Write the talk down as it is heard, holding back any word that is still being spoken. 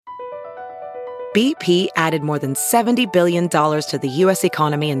BP added more than $70 billion to the U.S.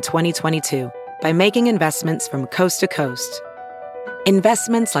 economy in 2022 by making investments from coast to coast.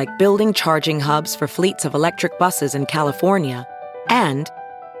 Investments like building charging hubs for fleets of electric buses in California and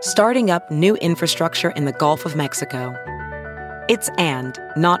starting up new infrastructure in the Gulf of Mexico. It's and,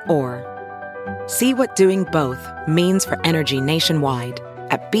 not or. See what doing both means for energy nationwide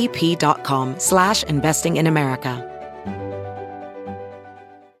at bp.com/investing in America.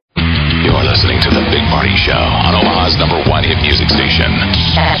 You're listening to The Big Party Show on Omaha's #1 hit music station.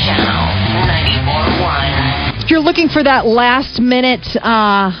 Channel 94.1. If you're looking for that last-minute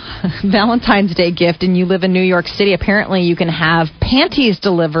Valentine's Day gift and you live in New York City, apparently you can have panties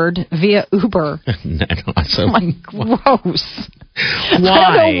delivered via Uber. Gross. Why? I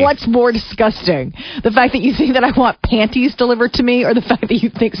don't know what's more disgusting. The fact that you think that I want panties delivered to me, or the fact that you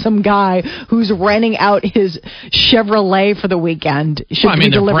think some guy who's renting out his Chevrolet for the weekend should be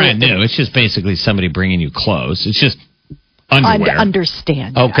delivered. They're brand new. It's just basically somebody bringing you clothes. It's just underwear.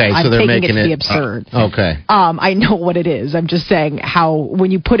 Understand. Okay, so they're making it to be absurd. Okay. I know what it is. I'm just saying how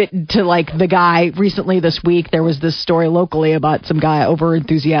when you put it to like the guy recently this week, there was this story locally about some guy,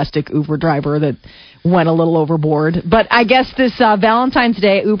 over-enthusiastic Uber driver that went a little overboard. But I guess this Valentine's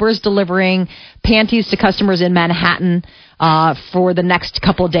Day, Uber's delivering panties to customers in Manhattan for the next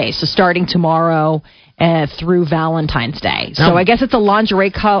couple of days. So starting tomorrow through Valentine's Day. So I guess it's a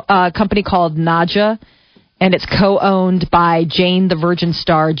lingerie company called Nadja. And it's co-owned by Jane the Virgin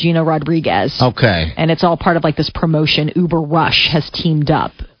star Gina Rodriguez. Okay. And it's all part of like this promotion. Uber Rush has teamed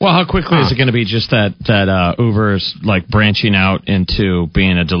up. Well, how quickly is it going to be just that Uber's like branching out into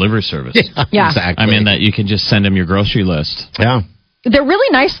being a delivery service? Yeah. Exactly. I mean, that you can just send them your grocery list. Yeah. They're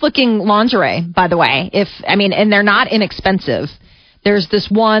really nice looking lingerie, by the way. And they're not inexpensive. There's this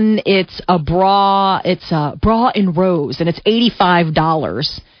one, it's a bra in rose, and it's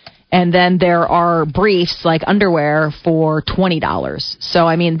 $85. And then there are briefs like underwear for $20. So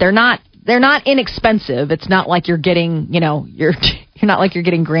I mean, they're not inexpensive. It's not like you're getting, you're not like you're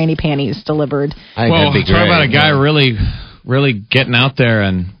getting granny panties delivered. Well, talk about a guy really getting out there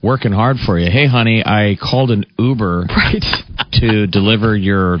and working hard for you. Hey, honey, I called an Uber to deliver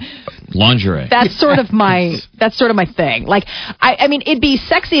your lingerie. That's sort of my thing. Like, I mean, it'd be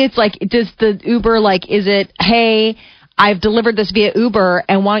sexy. It's like, does the Uber is it, hey, I've delivered this via Uber,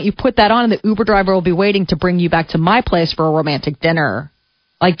 and why don't you put that on, and the Uber driver will be waiting to bring you back to my place for a romantic dinner.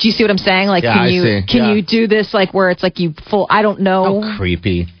 Like, do you see what I'm saying? Like, yeah, can you do this, like, where it's like I don't know. How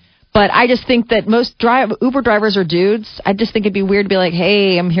creepy. But I just think that most Uber drivers are dudes. I just think it'd be weird to be like,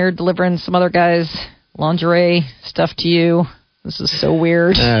 hey, I'm here delivering some other guy's lingerie stuff to you. This is so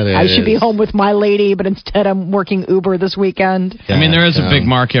weird. I should be home with my lady, but instead I'm working Uber this weekend. I mean, there is a big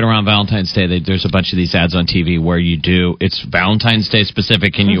market around Valentine's Day. There's a bunch of these ads on TV where it's Valentine's Day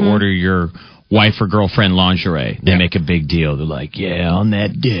specific, and you order your wife or girlfriend lingerie. They make a big deal. They're like, yeah, on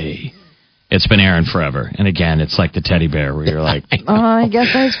that day. It's been airing forever. And again, it's like the teddy bear where you're like, I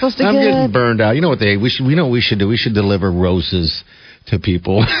guess I'm supposed to I'm getting burned out. You know what we should do? We should deliver roses to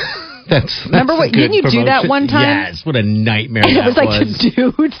people. Remember what? Didn't you do that one time? Yes, what a nightmare and that was. It was like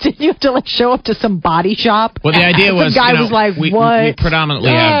to dudes. Didn't you have to show up to some body shop? Well, the idea was, the guy was like, what? We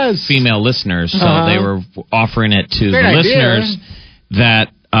predominantly have female listeners, so they were offering it to the listeners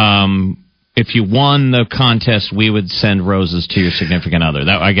that if you won the contest, we would send roses to your significant other.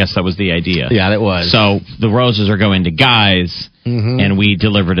 I guess that was the idea. Yeah, that was. So the roses are going to guys, and we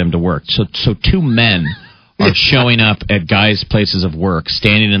delivered them to work. So two men are showing up at guys' places of work,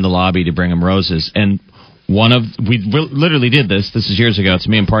 standing in the lobby to bring them roses. And we literally did this. This is years ago. It's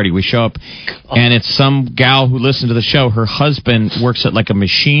me and Party. We show up, and it's some gal who listened to the show. Her husband works at like a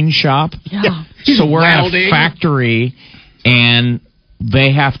machine shop. Yeah. So we're at a factory, and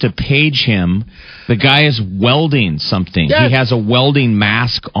they have to page him. The guy is welding something. Yes. He has a welding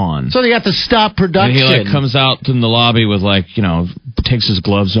mask on. So they have to stop production. And he comes out in the lobby with takes his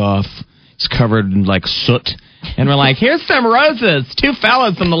gloves off. It's covered in soot. And we're like, here's some roses. Two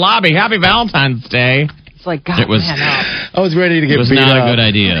fellas in the lobby. Happy Valentine's Day. It's like, God, I was ready to get beat up. It was not a good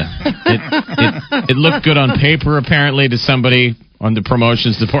idea. It looked good on paper, apparently, to somebody on the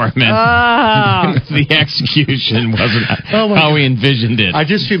promotions department. The execution wasn't how we envisioned it. I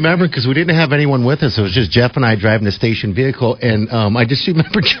just remember, because we didn't have anyone with us. It was just Jeff and I driving the station vehicle. And I just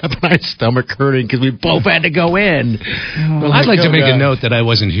remember Jeff and I's stomach hurting because we both had to go in. I'd like to make a note that I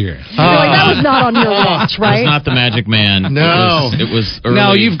wasn't here. That was not on your watch, right? It was not the Magic Man. No. It was early.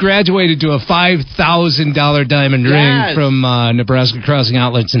 No, you've graduated to a $5,000 diamond ring from Nebraska Crossing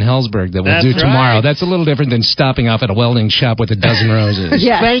Outlets in Hellsburg that we'll do tomorrow. Right. That's a little different than stopping off at a welding shop with a dozen roses.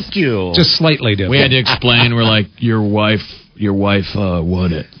 Yes. Thank you. Just slightly different. We had to explain. We're like, your wife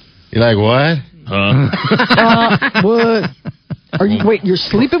won it. You're like, what? What? Are you? Wait, you're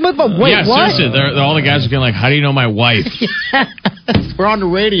sleeping with them? Wait, yeah, what? seriously. All the guys are getting like, how do you know my wife? We're on the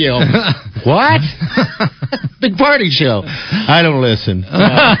radio. What? Big Party Show. I don't listen.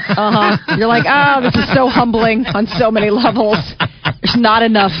 You're like, this is so humbling on so many levels. There's not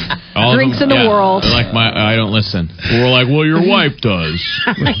enough drinks in the world. They're like, I don't listen. We're like, well, your wife does.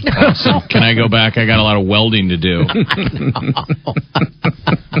 Awesome. Can I go back? I got a lot of welding to do.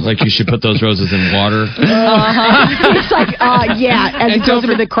 Like, you should put those roses in water. It's like, yeah, as he throws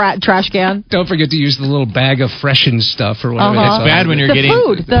them in the trash can. Don't forget to use the little bag of freshened stuff or whatever. It's bad when you're getting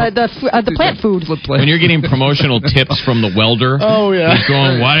food, the plant food. When you're getting promotional tips from the welder. Oh, yeah. He's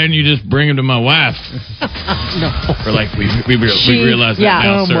going, why didn't you just bring him to my wife? We're like, we realize that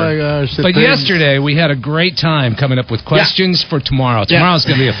now, sir. Oh, my gosh. But yesterday, we had a great time coming up with questions for tomorrow. Tomorrow's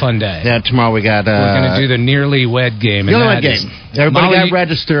going to be a fun day. Yeah, tomorrow we got... We're going to do the Nearly Wed game. Nearly Wed game. Everybody got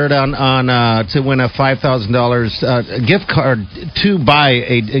registered on to win a $5,000 gift card to buy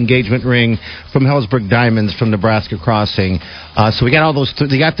an engagement ring from Helzberg Diamonds from Nebraska Crossing. So we got all those.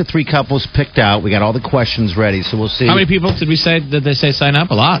 They got the 3 couples picked out. We got all the questions ready. So we'll see. How many people did they say sign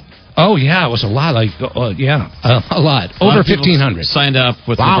up? A lot. Oh, yeah, it was a lot. A lot. Over 1,500. Signed up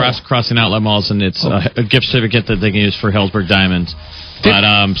with Nebraska Crossing Outlet Malls, and it's a gift certificate that they can use for Helzberg Diamonds. But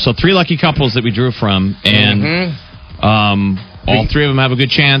so 3 lucky couples that we drew from, and all 3 of them have a good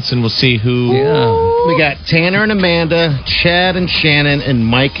chance, and we'll see who. Yeah. We got Tanner and Amanda, Chad and Shannon, and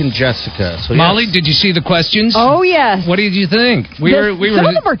Mike and Jessica. So Molly, did you see the questions? Oh, yes. What did you think? Some of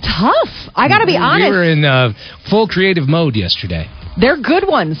them are tough. I got to be honest. We were in full creative mode yesterday. They're good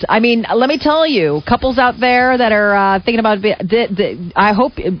ones. I mean, let me tell you, couples out there that are thinking about, I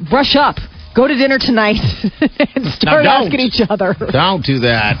hope, brush up. Go to dinner tonight and start asking each other. Don't do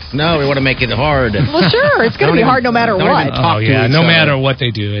that. No, we want to make it hard. Well, sure. It's going to be hard no matter what. No matter what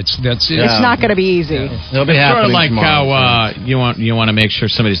they do. It's not going to be easy. Yeah. It'll be sort of like tomorrow, how you want to make sure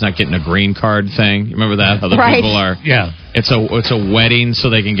somebody's not getting a green card thing. You remember that? How the people are. Yeah. It's a wedding,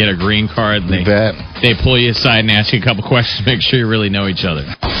 so they can get a green card. And they pull you aside and ask you a couple questions to make sure you really know each other.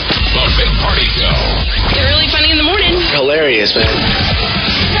 The Big Party Show. They're really funny in the morning. Hilarious, man.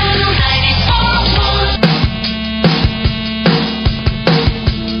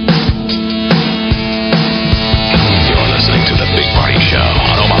 Big Party Show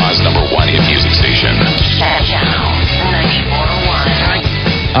on Omaha's #1 hit music station. Channel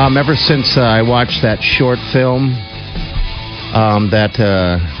 94.1. Ever since I watched that short film,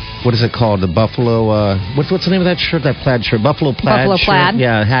 what is it called? The Buffalo. What's the name of that shirt? That plaid shirt, Buffalo Plaid. Buffalo shirt. Plaid.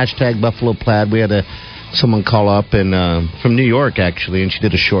 Yeah, hashtag Buffalo Plaid. We had someone call up and from New York actually, and she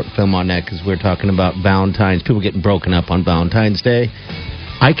did a short film on that because we were talking about Valentine's, people getting broken up on Valentine's Day.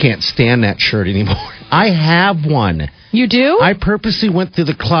 I can't stand that shirt anymore. I have one. You do? I purposely went through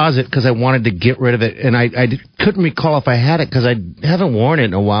the closet because I wanted to get rid of it, and I couldn't recall if I had it because I haven't worn it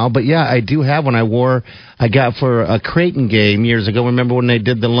in a while. But yeah, I do have one. I got for a Creighton game years ago. Remember when they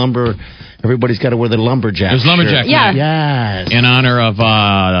did the lumber? Everybody's got to wear the lumberjack. It was lumberjack. Yeah. Yes. In honor of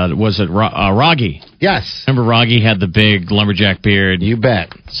was it Roggy? Yes. Remember Roggy had the big lumberjack beard? You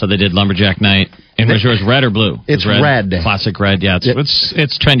bet. So they did lumberjack night. And was yours red or blue? It's red. Classic red. Yeah,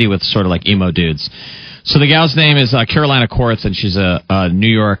 it's trendy with sort of like emo dudes. So the gal's name is Carolina Korth, and she's a New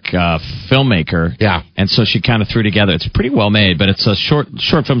York filmmaker. Yeah. And so she kind of threw together. It's pretty well made, but it's a short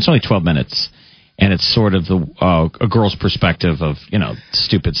film. It's only 12 minutes, and it's sort of a girl's perspective of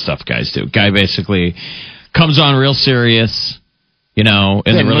stupid stuff guys do. Guy basically comes on real serious, in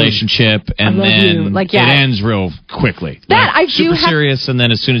the relationship, and then it ends real quickly. That I do super serious, and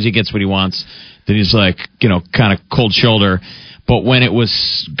then as soon as he gets what he wants, then he's like kind of cold shoulder. But when it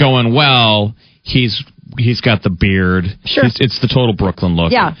was going well, he's got the beard. Sure. It's the total Brooklyn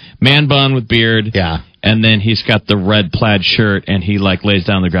look. Yeah. Man bun with beard. Yeah. And then he's got the red plaid shirt, and he lays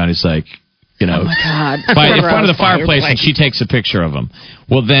down on the ground. He's like, oh my God. in front of the fireplace, and she takes a picture of him.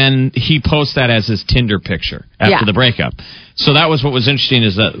 Well, then he posts that as his Tinder picture after the breakup. So that was what was interesting,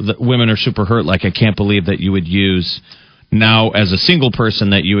 is that women are super hurt. Like, I can't believe that you would use now as a single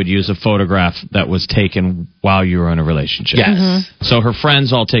person that you would use a photograph that was taken while you were in a relationship. Yes. Mm-hmm. So her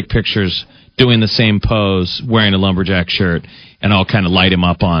friends all take pictures doing the same pose, wearing a lumberjack shirt, and all kind of light him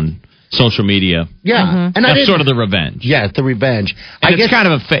up on social media. Yeah. Mm-hmm. And that's sort of the revenge. Yeah, the revenge. And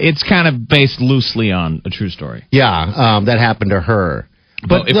it's kind of based loosely on a true story. Yeah, that happened to her.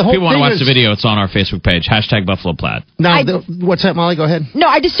 But if people want to watch the video, it's on our Facebook page, hashtag Buffalo Plaid. Now, what's that, Molly? Go ahead. No,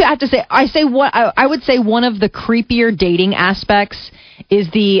 I just have to say, I would say one of the creepier dating aspects is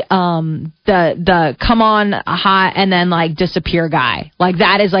the come on hot and then disappear guy.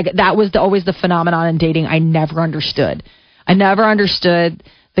 That was always the phenomenon in dating I never understood.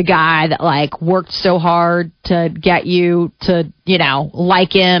 the guy that like worked so hard to get you to,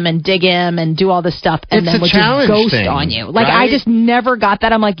 like him and dig him and do all this stuff and then would just ghost on you. Like, right? I just never got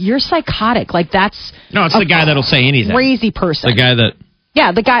that. I'm like, you're psychotic. Like, that's... No, it's the guy that'll say anything. Crazy person. The guy that...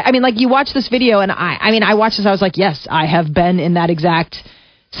 Yeah, the guy... I mean, like, you watch this video and I watched this. I was like, yes, I have been in that exact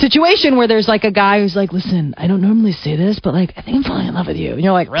situation where there's like a guy who's like, listen, I don't normally say this, but like, I think I'm falling in love with you. And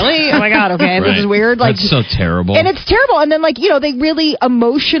you're like, really? Oh my God, okay, right. This is weird. Like, that's so terrible. And it's terrible. And then like, they really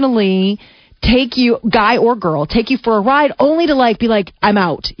emotionally take you, guy or girl, take you for a ride only to like be like, I'm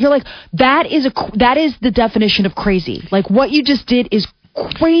out. You're like, that is the definition of crazy. Like what you just did is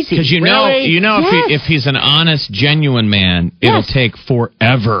crazy. Because yes. if he's an honest, genuine man, it'll take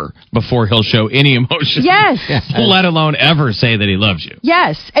forever before he'll show any emotion. Yes. Let alone ever say that he loves you.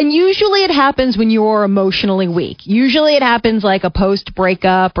 Yes. And usually it happens when you're emotionally weak. Usually it happens like a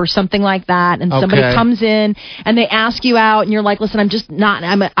post-breakup or something like that. And somebody comes in and they ask you out and you're like, listen, I'm just not.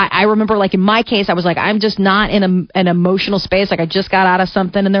 I remember like in my case, I was like, I'm just not in an emotional space. Like I just got out of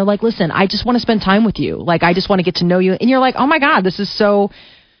something. And they're like, listen, I just want to spend time with you. Like I just want to get to know you. And you're like, oh my God, this is so...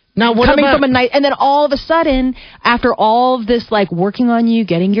 Now, coming from a night, and then all of a sudden, after all of this, like working on you,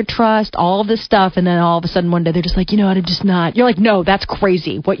 getting your trust, all of this stuff, and then all of a sudden one day they're just like, you know what, I'm just not. You're like, no, that's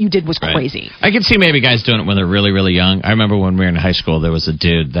crazy. What you did was crazy. I can see maybe guys doing it when they're really, really young. I remember when we were in high school, there was a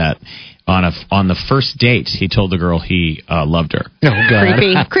dude that on the first date, he told the girl he loved her. Oh,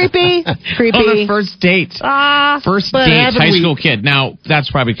 God. Creepy. On the first date. First date, high school kid. Now, that's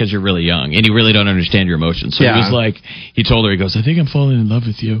probably because you're really young and you really don't understand your emotions. So he was like, he told her, he goes, I think I'm falling in love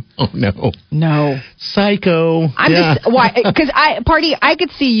with you. Oh, no. No. Psycho. Why? Because I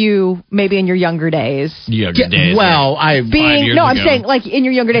could see you maybe in your younger days. Well, I'm saying like in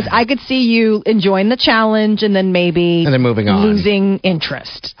your younger days, I could see you enjoying the challenge and then maybe moving on, losing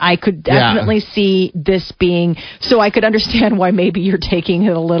interest. I could definitely see this being, so I could understand why maybe you're taking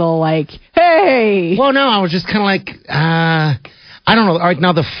it a little like, hey. Well, no, I was just kind of like, I don't know. All right,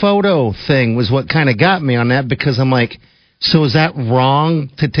 now the photo thing was what kind of got me on that because I'm like, so is that wrong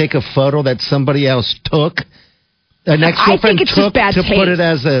to take a photo that somebody else took? An ex-girlfriend took to put it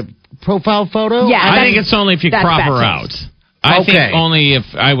as a profile photo? Yeah, I think it's only if you crop her out. I think only if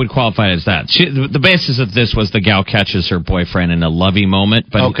I would qualify it as that. The basis of this was the gal catches her boyfriend in a lovey moment,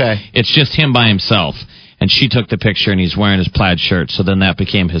 but it's just him by himself. And she took the picture, and he's wearing his plaid shirt. So then that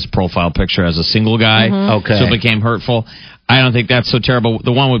became his profile picture as a single guy. Mm-hmm. So it became hurtful. I don't think that's so terrible.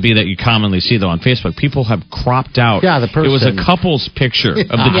 The one would be that you commonly see, though, on Facebook. People have cropped out. Yeah, the person. It was a couple's picture of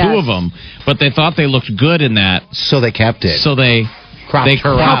the two of them, but they thought they looked good in that. So they kept it. So they cropped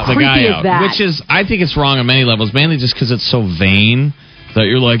the guy out. Which is, I think it's wrong on many levels, mainly just because it's so vain that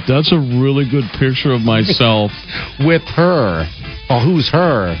you're like, that's a really good picture of myself. With her. Well, who's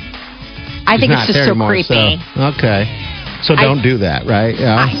her? I think it's just so creepy. So don't do that, right?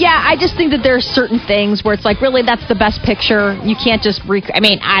 Yeah. I just think that there are certain things where it's like, really, that's the best picture. You can't just I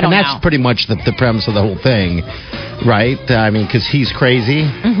don't know. And that's pretty much the premise of the whole thing, right? I mean, because he's crazy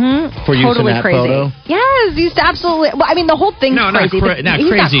for using that photo. Yes, he's absolutely. Well, I mean, the whole thing's crazy. Not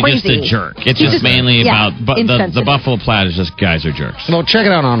crazy, just a jerk. It's just mainly about the Buffalo Plaid is just guys are jerks. Well, check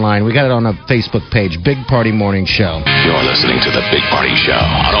it out online. We got it on a Facebook page, Big Party Morning Show. You're listening to the Big Party Show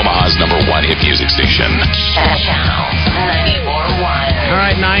on Omaha's #1 hit music station. All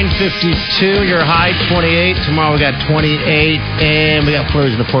right, 9:52. Your high 28. Tomorrow we got 28, and we got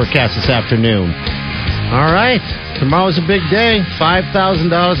flurries in the forecast this afternoon. All right, tomorrow's a big day. $5,000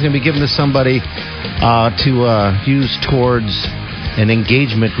 going to be given to somebody to use towards an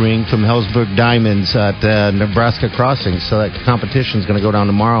engagement ring from Hellsberg Diamonds at Nebraska Crossing. So that competition is going to go down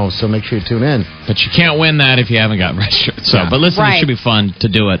tomorrow. So make sure you tune in. But you can't win that if you haven't gotten registered. So, but listen, it should be fun to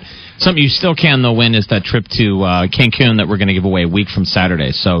do it. Something you still can, though, win is that trip to Cancun that we're going to give away a week from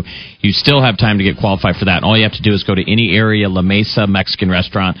Saturday. So you still have time to get qualified for that. All you have to do is go to any area La Mesa Mexican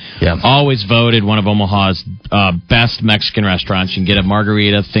restaurant. Yeah. Always voted one of Omaha's best Mexican restaurants. You can get a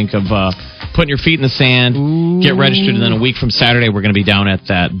margarita. Think of putting your feet in the sand, get registered, and then a week from Saturday, we're going to be down at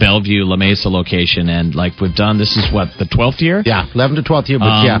that Bellevue La Mesa location. And like we've done, this is what, the 12th year? Yeah, 11th to 12th year,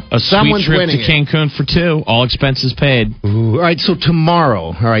 but a sweet trip to Cancun for two, all expenses paid. Ooh, all right, so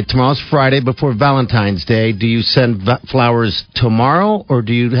tomorrow's Friday before Valentine's Day. Do you send flowers tomorrow, or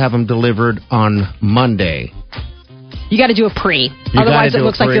do you have them delivered on Monday? You got to do a pre. Otherwise, it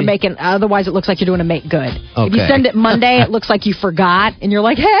looks like you're making. Otherwise, it looks like you're doing a make good. Okay. If you send it Monday, it looks like you forgot, and you're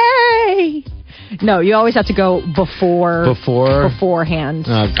like, "Hey." No, you always have to go beforehand.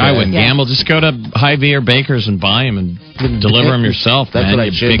 Okay. I wouldn't gamble. Just go to Hy-Vee or Baker's and buy them and deliver them yourself. That's man. what I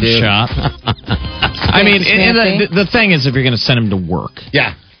should big do. shot. I mean, the thing is, if you're going to send them to work,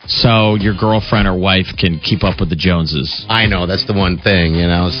 so your girlfriend or wife can keep up with the Joneses. I know, that's the one thing,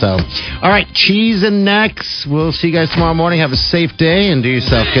 So, all right, cheese and necks. We'll see you guys tomorrow morning. Have a safe day and do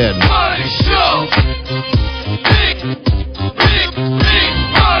yourself good. Big Party Show. Big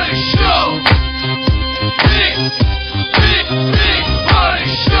Party Show. Big Party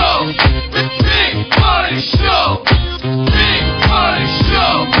Show. Big Party Show. Big Party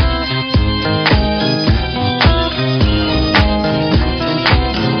Show.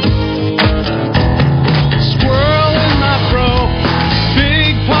 Squirrel in my fro.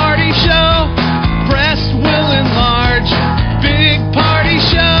 Big Party Show. Breast will enlarge. Big Party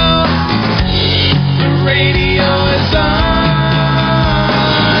Show. The radio is on.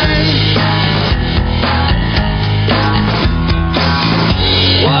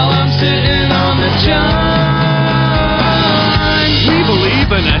 While I'm sitting on the john. We believe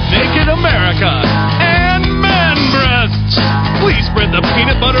in a naked America and man breasts. Please spread the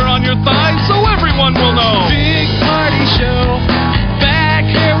peanut butter on your thighs so everyone will know. Big Party Show. Back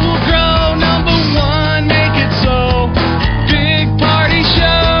hair will grow. Number one, make it so. Big Party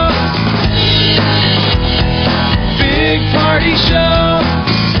Show. Big Party Show.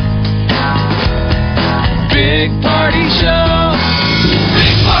 Big Party Show.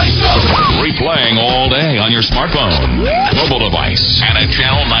 Big Party Show. Replaying all day on your smartphone, mobile device, and at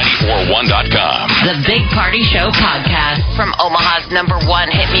channel941.com. The Big Party Show podcast from Omaha's #1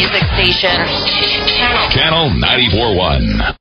 hit music station, Channel 94.1.